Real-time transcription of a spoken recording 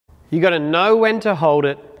You got to know when to hold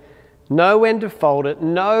it, know when to fold it,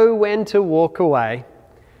 know when to walk away,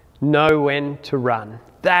 know when to run.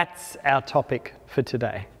 That's our topic for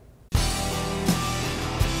today.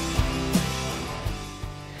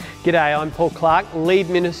 G'day, I'm Paul Clark, lead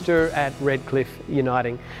minister at Redcliffe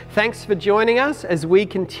Uniting. Thanks for joining us as we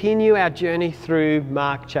continue our journey through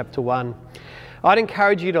Mark chapter 1. I'd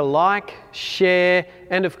encourage you to like, share,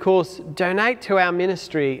 and of course, donate to our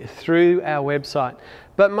ministry through our website.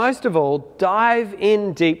 But most of all, dive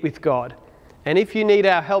in deep with God. And if you need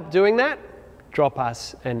our help doing that, drop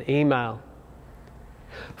us an email.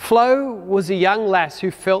 Flo was a young lass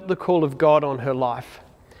who felt the call of God on her life.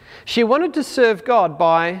 She wanted to serve God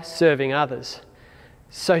by serving others.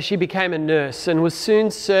 So she became a nurse and was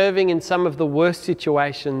soon serving in some of the worst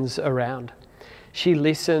situations around. She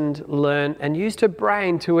listened, learned, and used her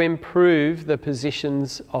brain to improve the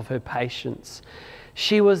positions of her patients.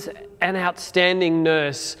 She was an outstanding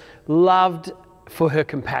nurse, loved for her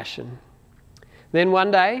compassion. Then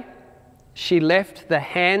one day, she left the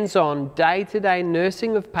hands-on, day-to-day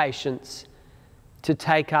nursing of patients to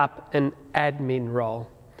take up an admin role.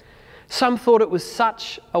 Some thought it was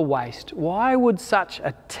such a waste. Why would such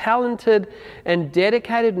a talented and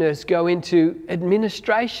dedicated nurse go into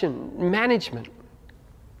administration, management?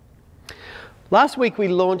 Last week we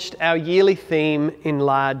launched our yearly theme,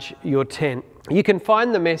 Enlarge Your Tent. You can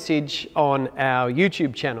find the message on our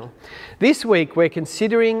YouTube channel. This week we're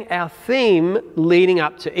considering our theme leading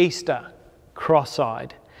up to Easter,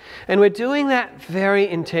 Cross-eyed. And we're doing that very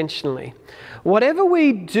intentionally. Whatever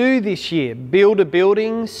we do this year, build a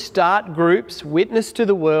building, start groups, witness to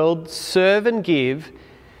the world, serve and give,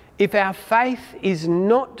 if our faith is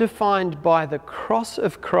not defined by the cross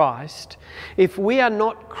of Christ, if we are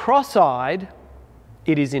not cross-eyed,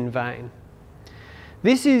 it is in vain.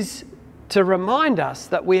 This is to remind us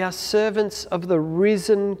that we are servants of the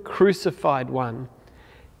risen, crucified one.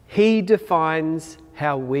 He defines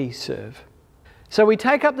how we serve. So we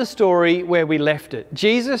take up the story where we left it.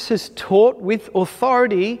 Jesus has taught with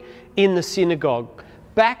authority in the synagogue,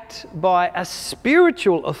 backed by a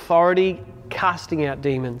spiritual authority casting out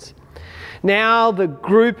demons. Now the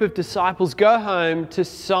group of disciples go home to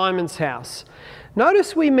Simon's house.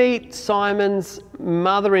 Notice we meet Simon's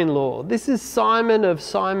mother-in-law. This is Simon of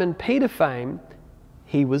Simon Peter fame.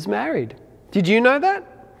 He was married. Did you know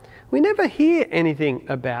that? We never hear anything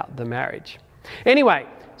about the marriage. Anyway,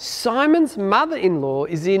 Simon's mother-in-law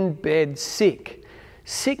is in bed sick.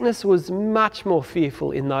 Sickness was much more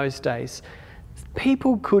fearful in those days.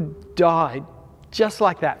 People could die just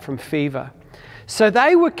like that from fever. So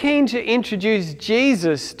they were keen to introduce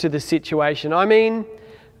Jesus to the situation. I mean,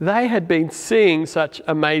 they had been seeing such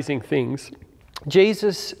amazing things.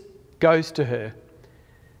 Jesus goes to her,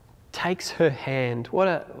 takes her hand, what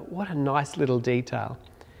a nice little detail,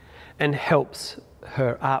 and helps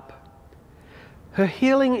her up. Her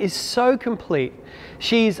healing is so complete,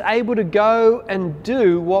 she is able to go and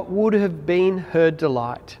do what would have been her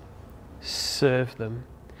delight, serve them.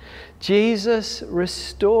 Jesus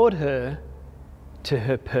restored her to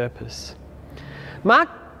her purpose. Mark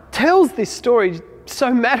tells this story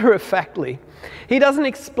so matter-of-factly. He doesn't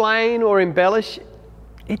explain or embellish,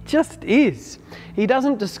 it just is. He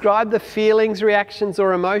doesn't describe the feelings, reactions,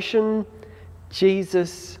 or emotion.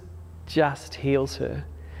 Jesus just heals her.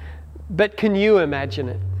 But can you imagine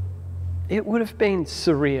it? It would have been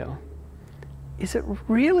surreal. Is it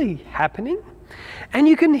really happening? And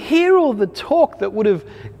you can hear all the talk that would have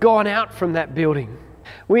gone out from that building.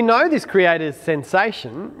 We know this created a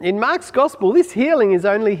sensation. In Mark's Gospel, this healing is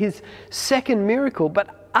only his second miracle,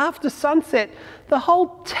 but after sunset, the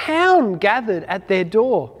whole town gathered at their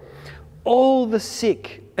door, all the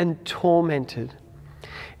sick and tormented.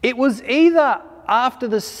 It was either after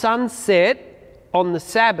the sunset on the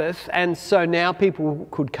Sabbath, and so now people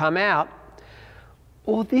could come out,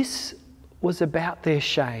 or this was about their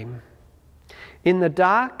shame. In the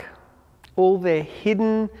dark, all their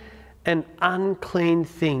hidden and unclean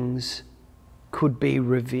things could be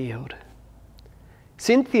revealed.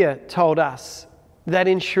 Cynthia told us that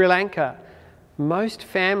in Sri Lanka, most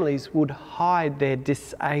families would hide their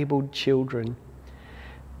disabled children.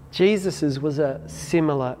 Jesus's was a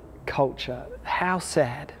similar culture. How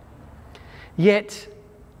sad. Yet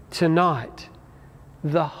tonight,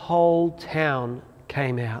 the whole town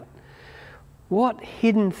came out. What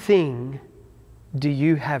hidden thing do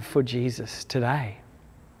you have for Jesus today?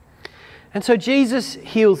 And so Jesus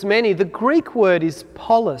heals many. The Greek word is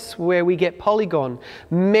polis, where we get polygon,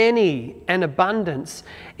 many and abundance.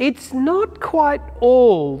 It's not quite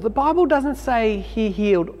all. The Bible doesn't say he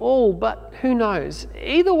healed all, but who knows?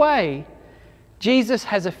 Either way, Jesus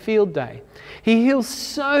has a field day. He heals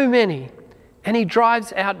so many, and he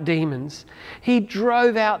drives out demons. He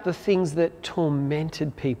drove out the things that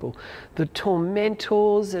tormented people, the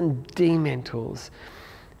tormentors and dementors.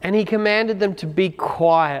 And he commanded them to be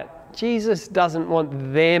quiet. Jesus doesn't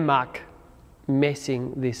want their muck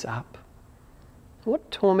messing this up. What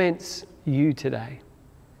torments you today?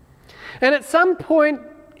 And at some point,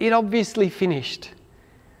 it obviously finished.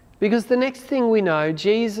 Because the next thing we know,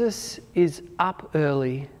 Jesus is up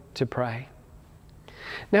early to pray.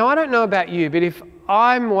 Now, I don't know about you, but if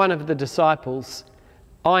I'm one of the disciples,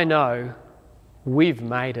 I know we've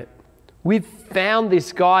made it. We've found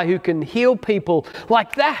this guy who can heal people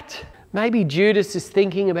like that. Maybe Judas is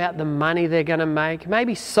thinking about the money they're going to make.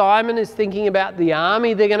 Maybe Simon is thinking about the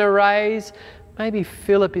army they're going to raise. Maybe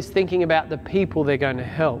Philip is thinking about the people they're going to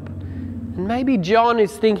help. And maybe John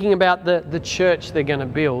is thinking about the church they're going to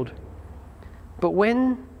build. But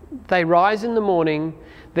when they rise in the morning,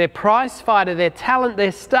 their prize fighter, their talent,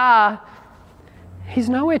 their star, he's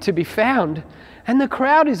nowhere to be found. And the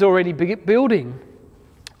crowd is already building.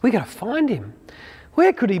 We got to find him.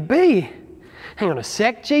 Where could he be? Hang on a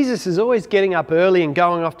sec. Jesus is always getting up early and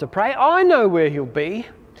going off to pray. I know where he'll be.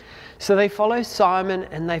 So they follow Simon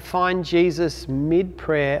and they find Jesus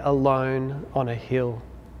mid-prayer alone on a hill.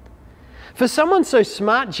 For someone so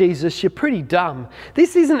smart, Jesus, you're pretty dumb.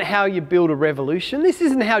 This isn't how you build a revolution. This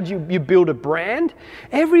isn't how you build a brand.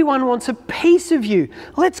 Everyone wants a piece of you.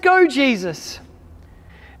 Let's go, Jesus.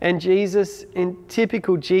 And Jesus, in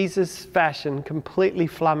typical Jesus fashion, completely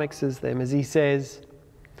flummoxes them as he says,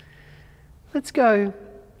 let's go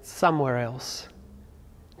somewhere else,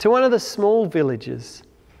 to one of the small villages,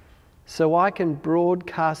 so I can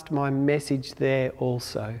broadcast my message there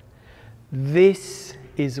also. This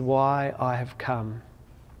is why I have come.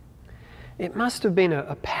 It must have been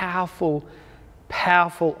a powerful,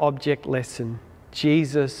 powerful object lesson,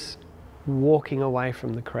 Jesus walking away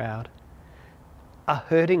from the crowd. A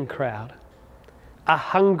hurting crowd, a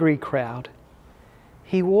hungry crowd.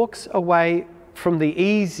 He walks away from the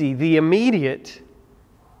easy, the immediate,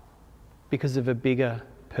 because of a bigger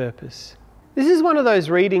purpose. This is one of those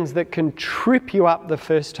readings that can trip you up the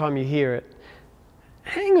first time you hear it.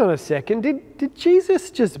 Hang on a second, did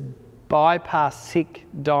Jesus just bypass sick,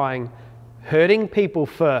 dying, hurting people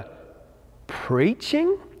for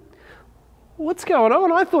preaching? What's going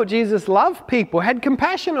on? I thought Jesus loved people, had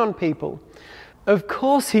compassion on people. Of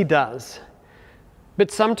course he does. But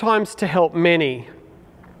sometimes to help many,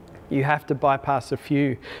 you have to bypass a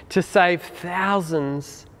few. To save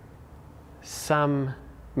thousands, some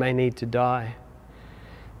may need to die.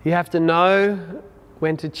 You have to know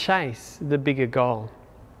when to chase the bigger goal.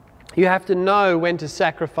 You have to know when to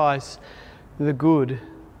sacrifice the good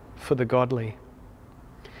for the godly.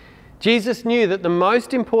 Jesus knew that the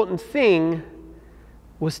most important thing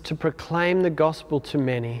was to proclaim the gospel to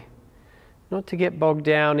many. Not to get bogged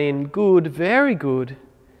down in good, very good,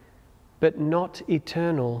 but not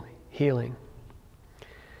eternal healing.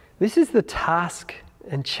 This is the task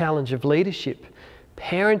and challenge of leadership,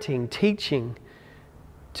 parenting, teaching,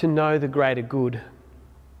 to know the greater good.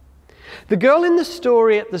 The girl in the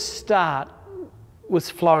story at the start was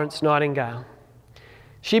Florence Nightingale.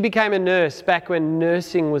 She became a nurse back when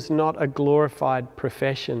nursing was not a glorified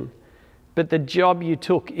profession, but the job you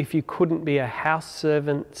took if you couldn't be a house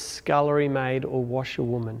servant, scullery maid, or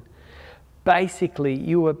washerwoman. Basically,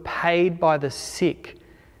 you were paid by the sick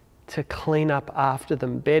to clean up after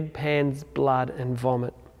them, bedpans, blood and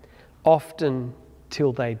vomit, often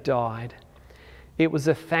till they died. It was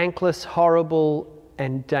a thankless, horrible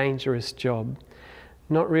and dangerous job.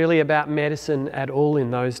 Not really about medicine at all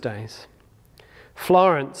in those days.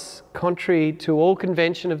 Florence, contrary to all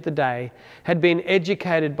convention of the day, had been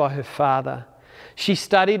educated by her father. She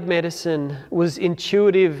studied medicine, was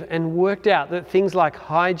intuitive, and worked out that things like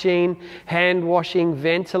hygiene, hand washing,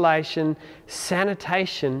 ventilation,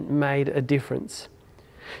 sanitation made a difference.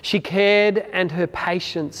 She cared and her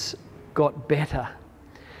patients got better.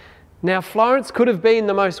 Now, Florence could have been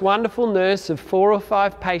the most wonderful nurse of 4 or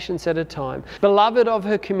 5 patients at a time, beloved of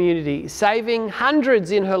her community, saving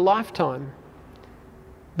hundreds in her lifetime.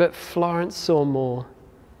 But Florence saw more.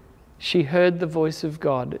 She heard the voice of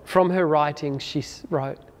God. From her writing, she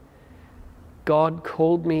wrote, God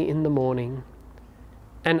called me in the morning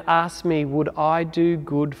and asked me, would I do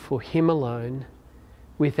good for him alone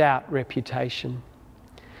without reputation?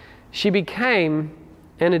 She became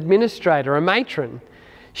an administrator, a matron.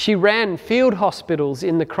 She ran field hospitals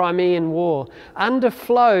in the Crimean War. Under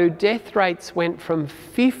Flo, death rates went from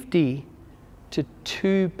 50 to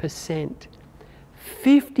 2%.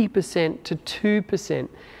 50% to 2%.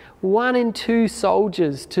 1 in 2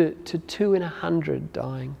 soldiers to 2 in 100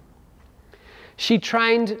 dying. She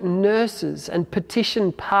trained nurses and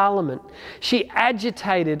petitioned Parliament. She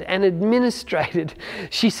agitated and administrated.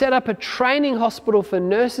 She set up a training hospital for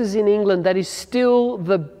nurses in England that is still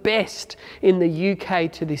the best in the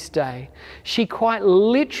UK to this day. She quite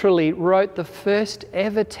literally wrote the first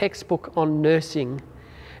ever textbook on nursing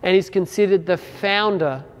and is considered the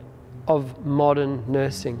founder of modern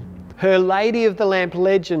nursing. Her Lady of the Lamp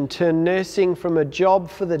legend turned nursing from a job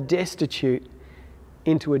for the destitute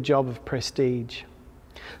into a job of prestige.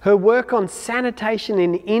 Her work on sanitation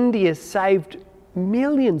in India saved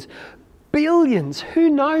millions, billions, who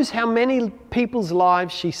knows how many people's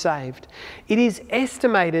lives she saved. It is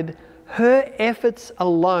estimated her efforts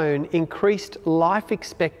alone increased life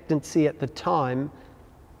expectancy at the time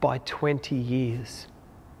by 20 years.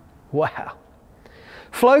 Wow.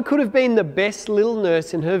 Flo could have been the best little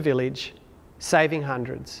nurse in her village, saving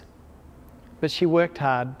hundreds. But she worked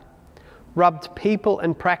hard, rubbed people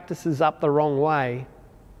and practices up the wrong way,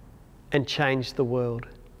 and changed the world.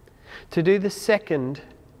 To do the second,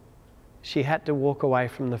 she had to walk away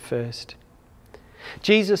from the first.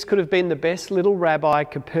 Jesus could have been the best little rabbi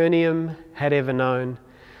Capernaum had ever known,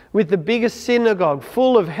 with the biggest synagogue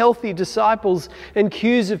full of healthy disciples and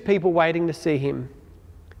queues of people waiting to see him.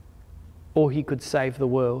 Or he could save the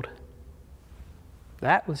world.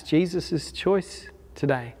 That was Jesus' choice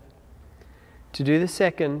today. To do the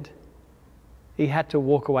second, he had to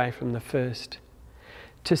walk away from the first.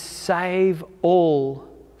 To save all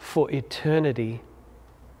for eternity,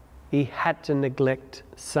 he had to neglect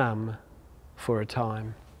some for a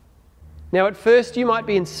time. Now, at first you might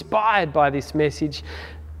be inspired by this message,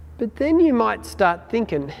 but then you might start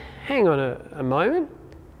thinking, hang on a moment.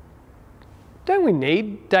 Don't we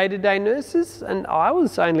need day-to-day nurses? And I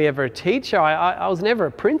was only ever a teacher. I was never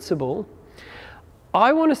a principal.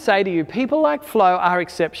 I want to say to you, people like Flo are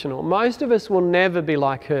exceptional. Most of us will never be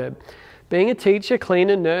like her. Being a teacher,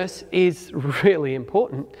 cleaner, nurse is really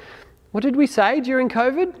important. What did we say during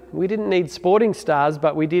COVID? We didn't need sporting stars,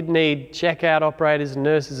 but we did need checkout operators,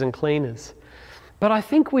 nurses and cleaners. But I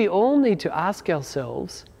think we all need to ask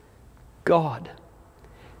ourselves, God,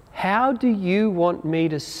 how do you want me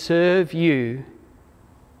to serve you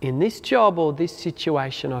in this job or this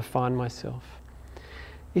situation I find myself?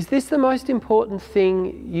 Is this the most important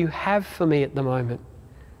thing you have for me at the moment?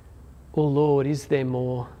 Or Lord, is there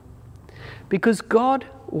more? Because God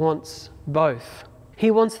wants both. He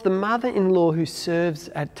wants the mother-in-law who serves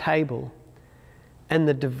at table and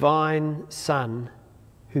the divine Son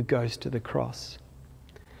who goes to the cross.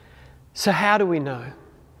 So how do we know?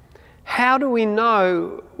 How do we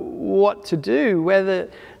know what to do, whether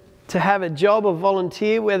to have a job or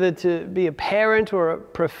volunteer, whether to be a parent or a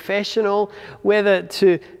professional, whether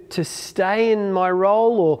to stay in my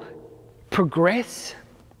role or progress?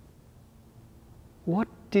 What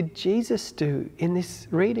did Jesus do in this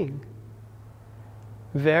reading?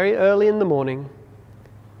 Very early in the morning,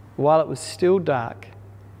 while it was still dark,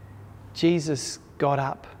 Jesus got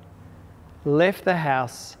up, left the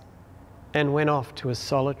house, and went off to a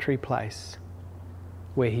solitary place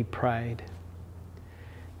where he prayed.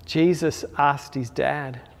 Jesus asked his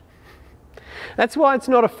dad. That's why it's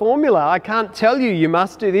not a formula. I can't tell you, you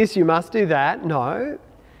must do this, you must do that. No,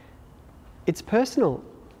 it's personal.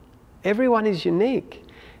 Everyone is unique.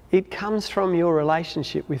 It comes from your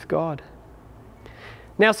relationship with God.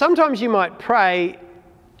 Now, sometimes you might pray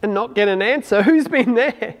and not get an answer. Who's been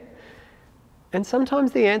there? And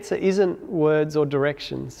sometimes the answer isn't words or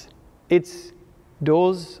directions. It's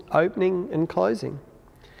doors opening and closing.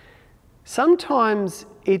 Sometimes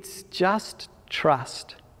it's just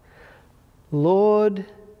trust. Lord,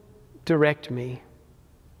 direct me,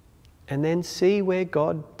 and then see where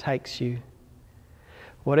God takes you.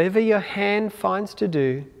 Whatever your hand finds to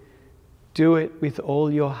do, do it with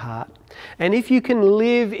all your heart. And if you can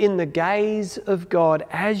live in the gaze of God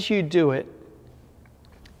as you do it,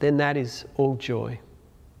 then that is all joy.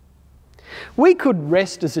 We could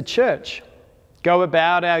rest as a church, go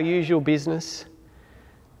about our usual business,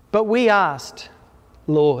 but we asked,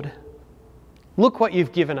 Lord, look what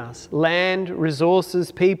you've given us. Land,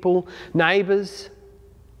 resources, people, neighbours.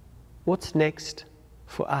 What's next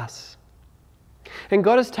for us? And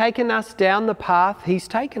God has taken us down the path He's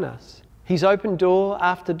taken us. He's opened door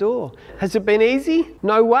after door. Has it been easy?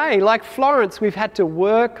 No way. Like Florence, we've had to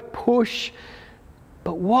work, push.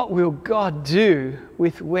 But what will God do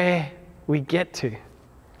with where we get to?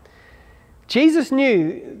 Jesus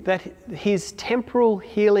knew that his temporal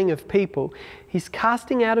healing of people, his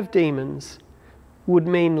casting out of demons, would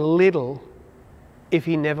mean little if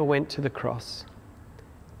he never went to the cross.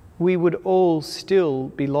 We would all still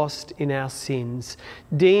be lost in our sins.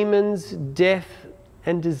 Demons, death,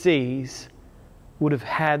 and disease would have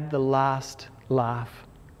had the last laugh.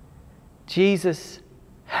 Jesus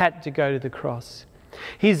had to go to the cross.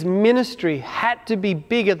 His ministry had to be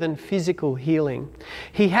bigger than physical healing.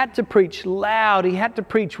 He had to preach loud. He had to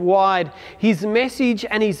preach wide. His message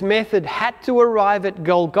and his method had to arrive at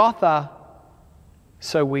Golgotha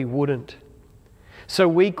so we wouldn't. So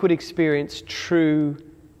we could experience true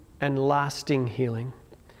and lasting healing.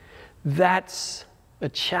 That's a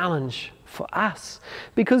challenge for us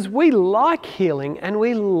because we like healing and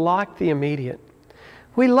we like the immediate.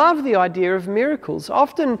 We love the idea of miracles.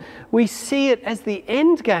 Often we see it as the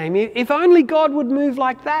end game. If only God would move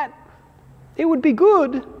like that, it would be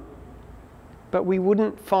good. But we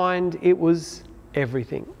wouldn't find it was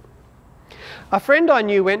everything. A friend I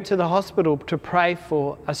knew went to the hospital to pray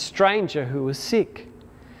for a stranger who was sick.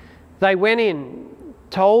 They went in,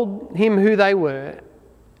 told him who they were,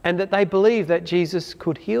 and that they believed that Jesus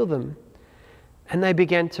could heal them. And they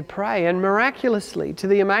began to pray, and miraculously, to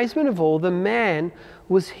the amazement of all, the man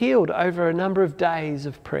was healed over a number of days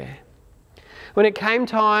of prayer. When it came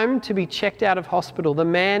time to be checked out of hospital, the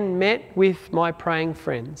man met with my praying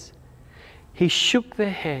friends. He shook their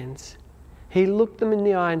hands. He looked them in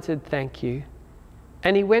the eye and said, "Thank you."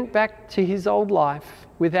 And he went back to his old life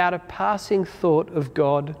without a passing thought of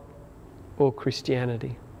God or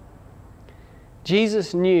Christianity.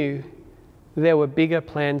 Jesus knew there were bigger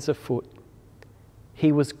plans afoot.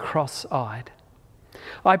 He was cross-eyed.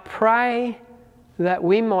 I pray that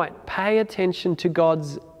we might pay attention to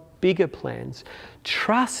God's bigger plans,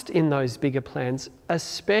 trust in those bigger plans,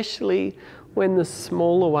 especially when the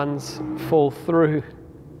smaller ones fall through.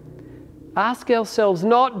 Ask ourselves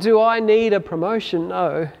not, do I need a promotion?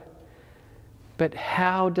 No. But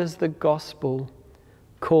how does the gospel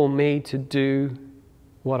call me to do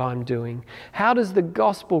what I'm doing? How does the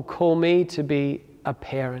gospel call me to be a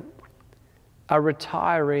parent, a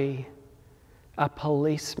retiree, a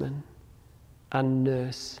policeman, a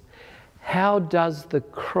nurse? How does the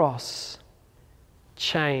cross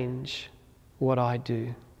change what I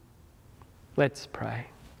do? Let's pray.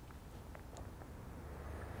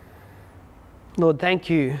 Lord, thank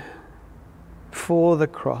you for the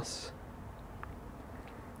cross.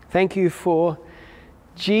 Thank you for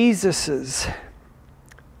Jesus's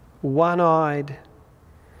one-eyed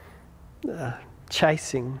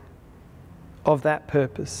chasing of that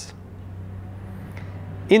purpose.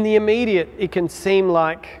 In the immediate, it can seem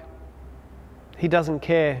like he doesn't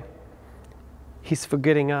care. He's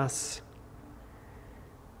forgetting us.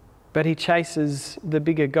 But he chases the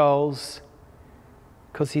bigger goals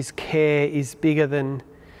because his care is bigger than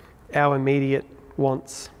our immediate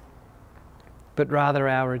wants, but rather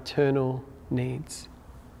our eternal needs.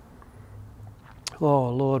 Oh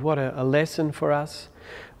Lord, what a lesson for us.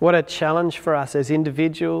 What a challenge for us as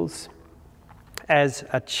individuals, as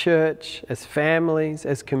a church, as families,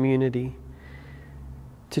 as community,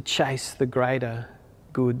 to chase the greater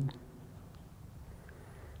good.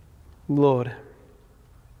 Lord,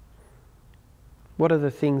 what are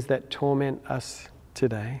the things that torment us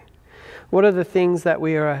today? What are the things that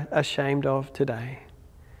we are ashamed of today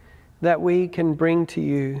that we can bring to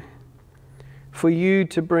you, for you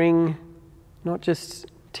to bring not just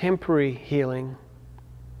temporary healing,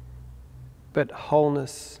 but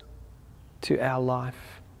wholeness to our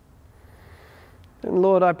life? And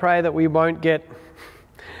Lord, I pray that we won't get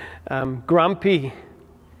grumpy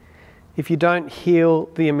if you don't heal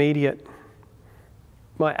the immediate.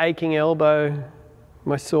 My aching elbow,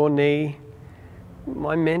 my sore knee,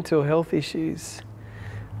 my mental health issues.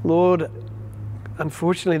 Lord,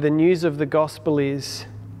 unfortunately, the news of the gospel is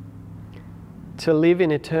to live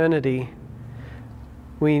in eternity,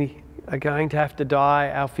 we are going to have to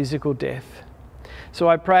die our physical death. So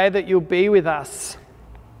I pray that you'll be with us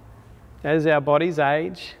as our bodies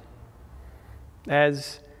age,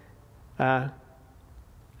 as our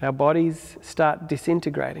bodies start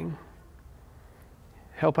disintegrating.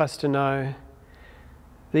 Help us to know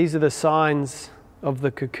these are the signs of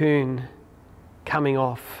the cocoon coming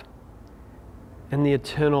off and the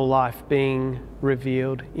eternal life being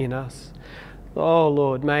revealed in us. Oh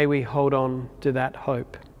Lord, may we hold on to that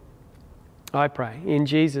hope. I pray in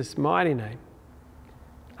Jesus' mighty name.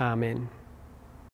 Amen.